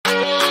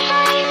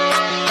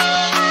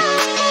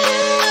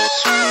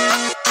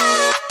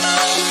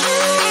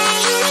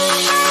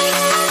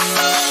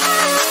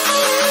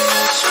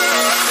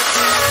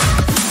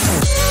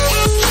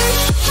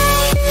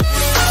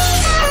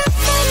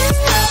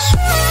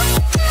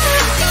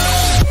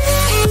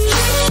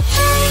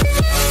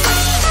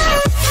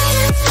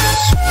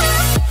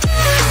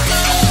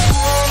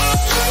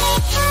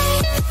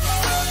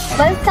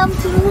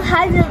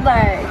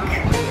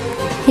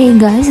Hey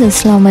guys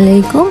अस्सलामु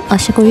आलाइकुम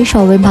आशा करी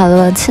सबाई भालो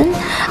आছেন।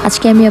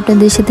 আজকে আমি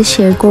আপনাদের সাথে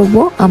শেয়ার করব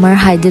আমার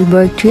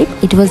Heidelberg trip.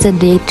 It was a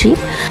day trip.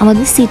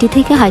 আমাদের সিটি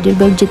থেকে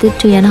হাইডেলবার্গ যেতে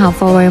 3.5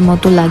 আওয়ারের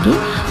মতো লাগে।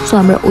 সো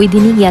আমরা ওই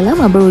দিনই গেলাম,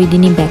 আবার ওই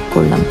দিনই ব্যাক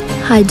করলাম।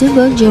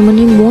 হাইডেলবার্গ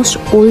জার্মানির মোস্ট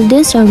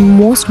ওল্ডেস্ট আর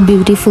মোস্ট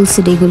বিউটিফুল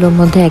সিটিগুলোর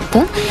মধ্যে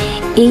একটা।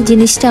 এই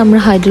জিনিসটা আমরা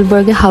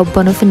হাইডেলবার্গে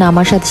হাউপবানহফে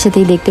নামার সাথে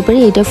সাথেই দেখতে পারি।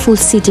 এটা ফুল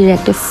সিটির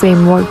একটা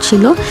ফ্রেমওয়ার্ক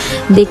ছিল,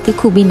 দেখতে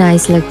খুবই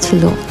নাইস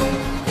লাগছিল।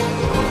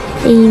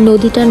 এই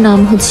নদীটার নাম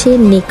হচ্ছে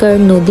নেকার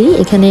নদী।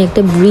 এখানে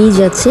একটা ব্রিজ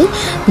আছে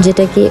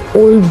যেটাকে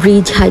ওল্ড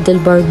ব্রিজ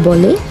হাইডেলবার্গ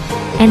বলে।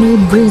 অ্যান্ড এই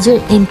ব্রিজের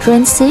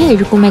এন্ট্রান্সে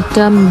এরকম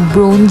একটা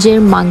ব্রোঞ্জের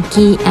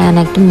মাঙ্কি অ্যান্ড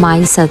একটা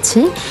মাইস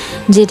আছে,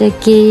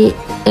 যেটাকে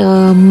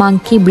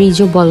মাঙ্কি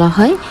ব্রিজও বলা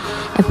হয়।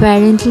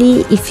 Apparently,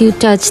 if you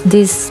touch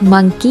this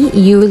monkey,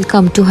 you will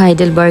come to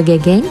Heidelberg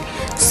again.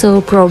 So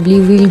probably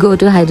we'll go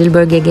to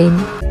Heidelberg again.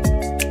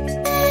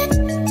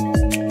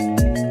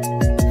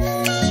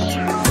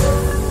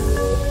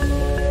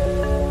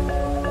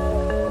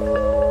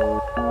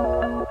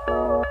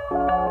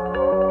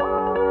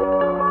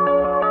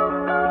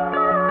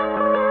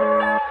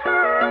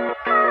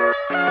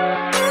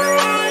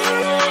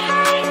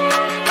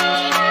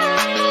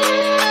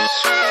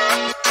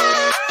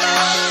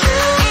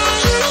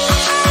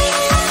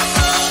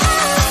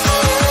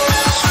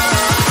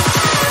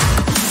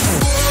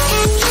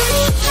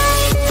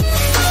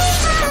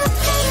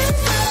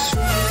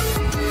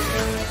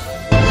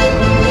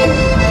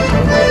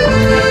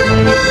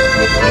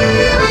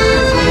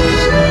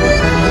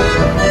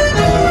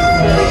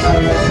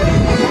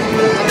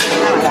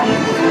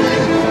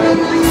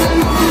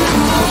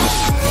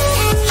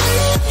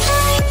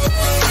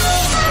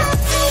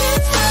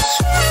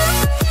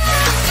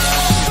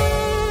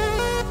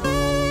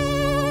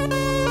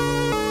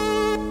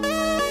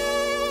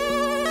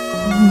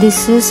 This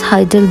is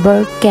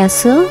Heidelberg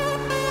Castle.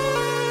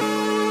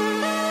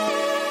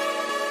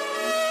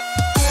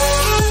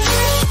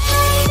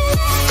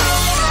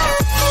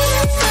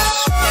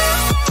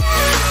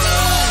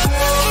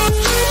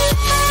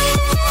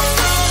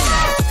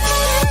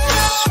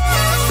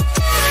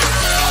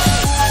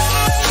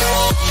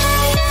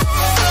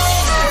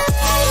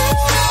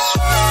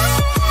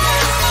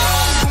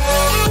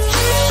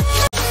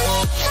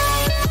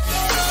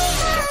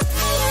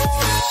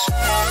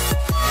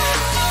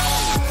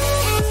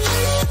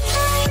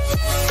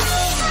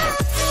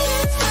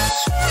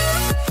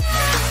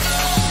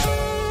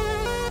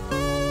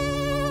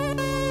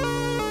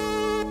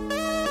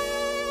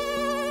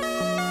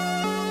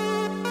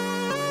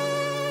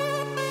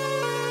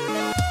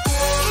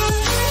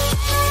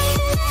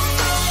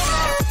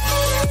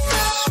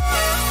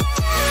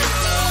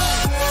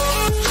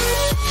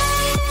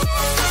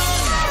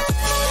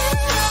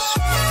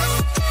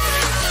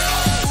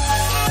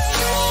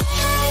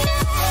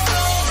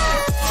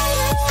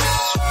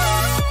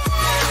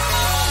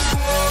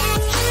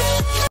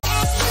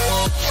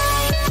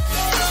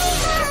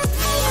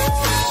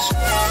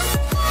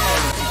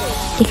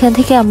 এখান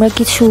থেকে আমরা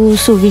কিছু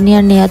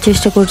সুভিনিয়ার নেওয়ার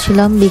চেষ্টা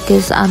করছিলাম,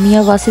 বিকজ আমি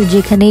আর ওয়াসিফ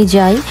যেখানেই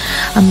যাই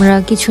আমরা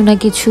কিছু না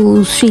কিছু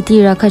স্মৃতি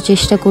রাখার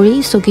চেষ্টা করি।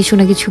 সো কিছু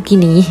না কিছু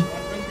কিনি।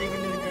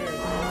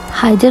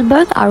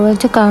 হাইডেলবার্গ আরও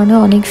একটা কারণে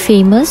অনেক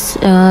ফেমাস,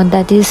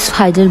 দ্যাট ইজ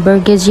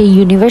হাইডেলবার্গের যে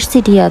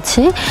ইউনিভার্সিটি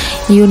আছে,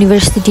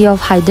 ইউনিভার্সিটি অফ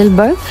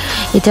হাইডেলবার্গ,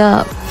 এটা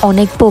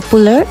অনেক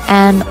পপুলার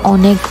অ্যান্ড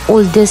অনেক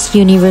ওল্ডেস্ট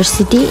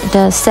ইউনিভার্সিটি।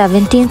 এটা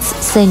 17th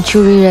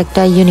সেঞ্চুরির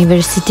একটা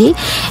ইউনিভার্সিটি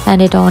অ্যান্ড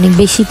এটা অনেক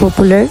বেশি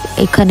পপুলার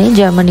এখানে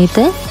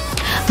জার্মানিতে।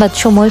 বাট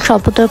সময়ের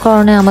স্বল্পতার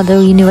কারণে আমাদের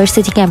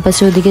ইউনিভার্সিটি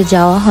ক্যাম্পাসের ওদিকে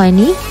যাওয়া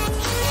হয়নি।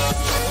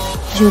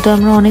 যেহেতু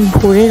আমরা অনেক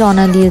ভোরে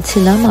রওনা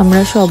দিয়েছিলাম,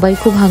 আমরা সবাই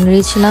খুব হাংরি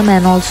ছিলাম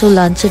অ্যান্ড অলসো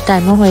লাঞ্চের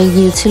টাইমও হয়ে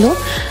গিয়েছিল।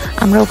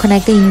 আমরা ওখানে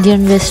একটা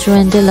ইন্ডিয়ান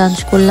রেস্টুরেন্টে লাঞ্চ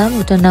করলাম,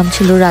 ওটার নাম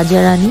ছিল রাজা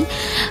রানী।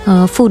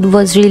 Food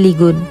was really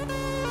good.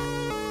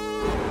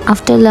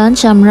 After lunch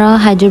আমরা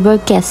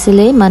হাইডেলবার্গ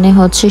ক্যাসেলে, মানে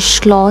হচ্ছে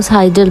শ্লস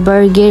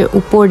হাইডেলবার্গের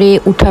উপরে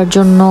ওঠার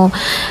জন্য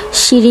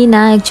সিঁড়ি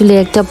না, অ্যাকচুয়ালি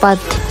একটা পাথ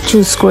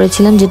চুজ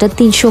করেছিলাম যেটা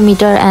 300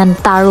 মিটার অ্যান্ড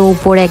তারও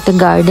উপরে একটা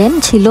গার্ডেন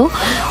ছিল।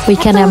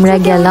 ওইখানে আমরা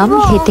গেলাম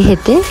হেঁটে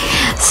হেঁটে।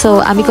 সো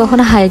আমি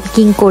কখনো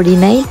হাইকিং করি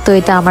নাই, তো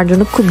এটা আমার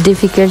জন্য খুব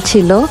ডিফিকাল্ট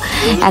ছিল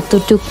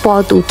এতটুক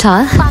পথ উঠা।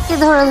 পাকে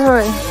ধরে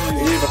ধরে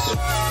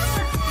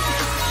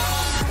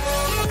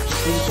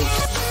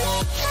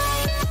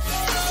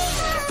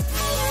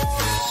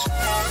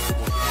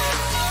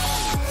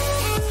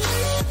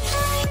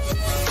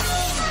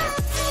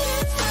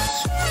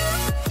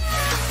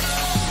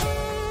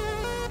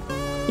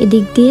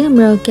এদিক দিয়ে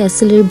আমরা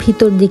ক্যাসেলের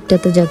ভিতর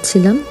দিকটাতে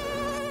যাচ্ছিলাম।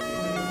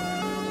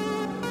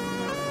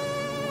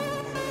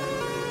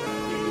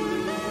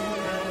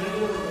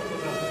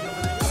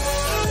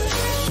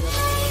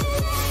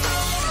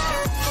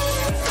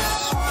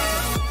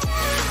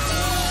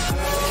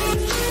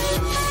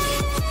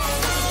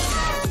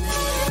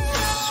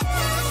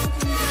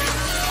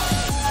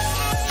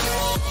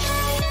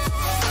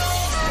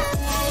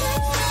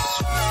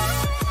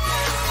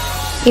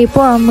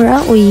 এরপর আমরা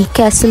ওই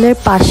ক্যাসেলের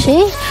পাশে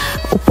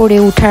উপরে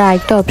ওঠার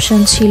আরেকটা অপশন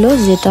ছিল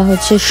যেটা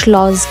হচ্ছে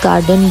শ্লস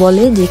গার্ডেন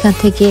বলে, যেখান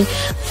থেকে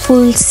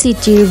ফুল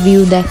সিটির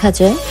ভিউ দেখা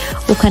যায়,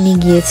 ওখানে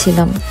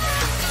গিয়েছিলাম।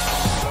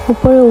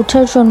 উপরে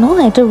ওঠার জন্য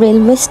একটা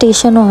রেলওয়ে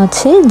স্টেশনও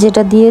আছে,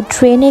 যেটা দিয়ে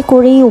ট্রেনে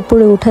করেই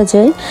উপরে ওঠা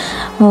যায়।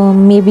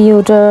 মেবি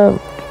ওটার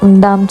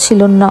দাম ছিল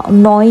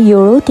 9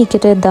 ইউরো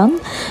টিকিটের দাম।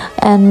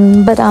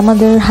 বাট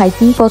আমাদের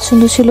হাইকিং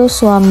পছন্দ ছিল,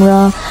 সো আমরা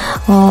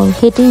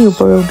হেঁটেই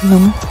উপরে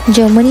উঠলাম।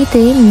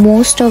 জার্মানিতে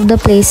মোস্ট অফ দ্য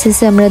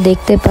প্লেসেসে আমরা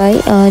দেখতে পাই,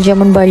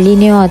 যেমন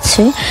বার্লিনেও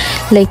আছে,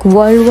 লাইক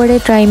ওয়ার্ল্ড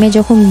ওয়ারের টাইমে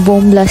যখন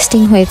বোম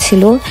ব্লাস্টিং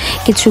হয়েছিল,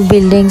 কিছু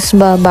বিল্ডিংস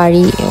বা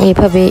বাড়ি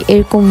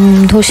এরকম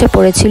ধসে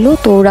পড়েছিল,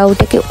 তো ওরা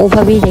ওটাকে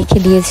ওভাবেই রেখে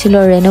দিয়েছিল,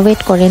 রেনোভেট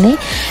করে নেই।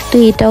 তো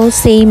এটাও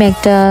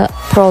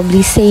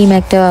সেম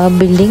একটা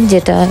বিল্ডিং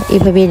যেটা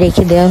এভাবেই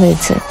রেখে দেওয়া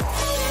হয়েছে।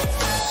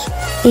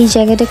 এই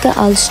জায়গাটাকে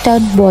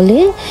আলস্টাড বলে।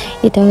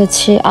 এটা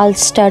হচ্ছে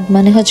আলস্টাড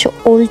মানে হচ্ছে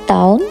ওল্ড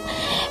টাউন।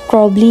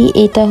 প্রবলি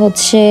এটা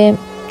হচ্ছে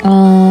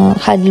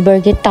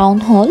হাইডেলবার্গের টাউন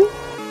হল।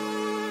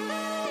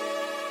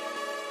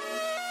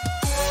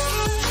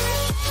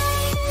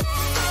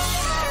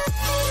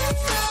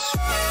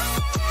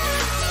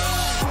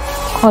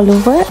 অল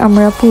ওভার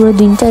আমরা পুরো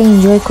দিনটা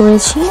এনজয়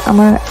করেছি।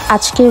 আমার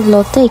আজকের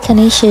ব্লগটা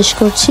এখানেই শেষ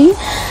করছি।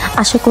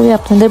 আশা করি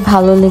আপনাদের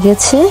ভালো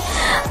লেগেছে।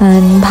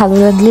 ভালো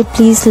লাগলে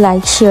please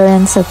like, share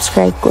and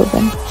subscribe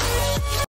করবেন।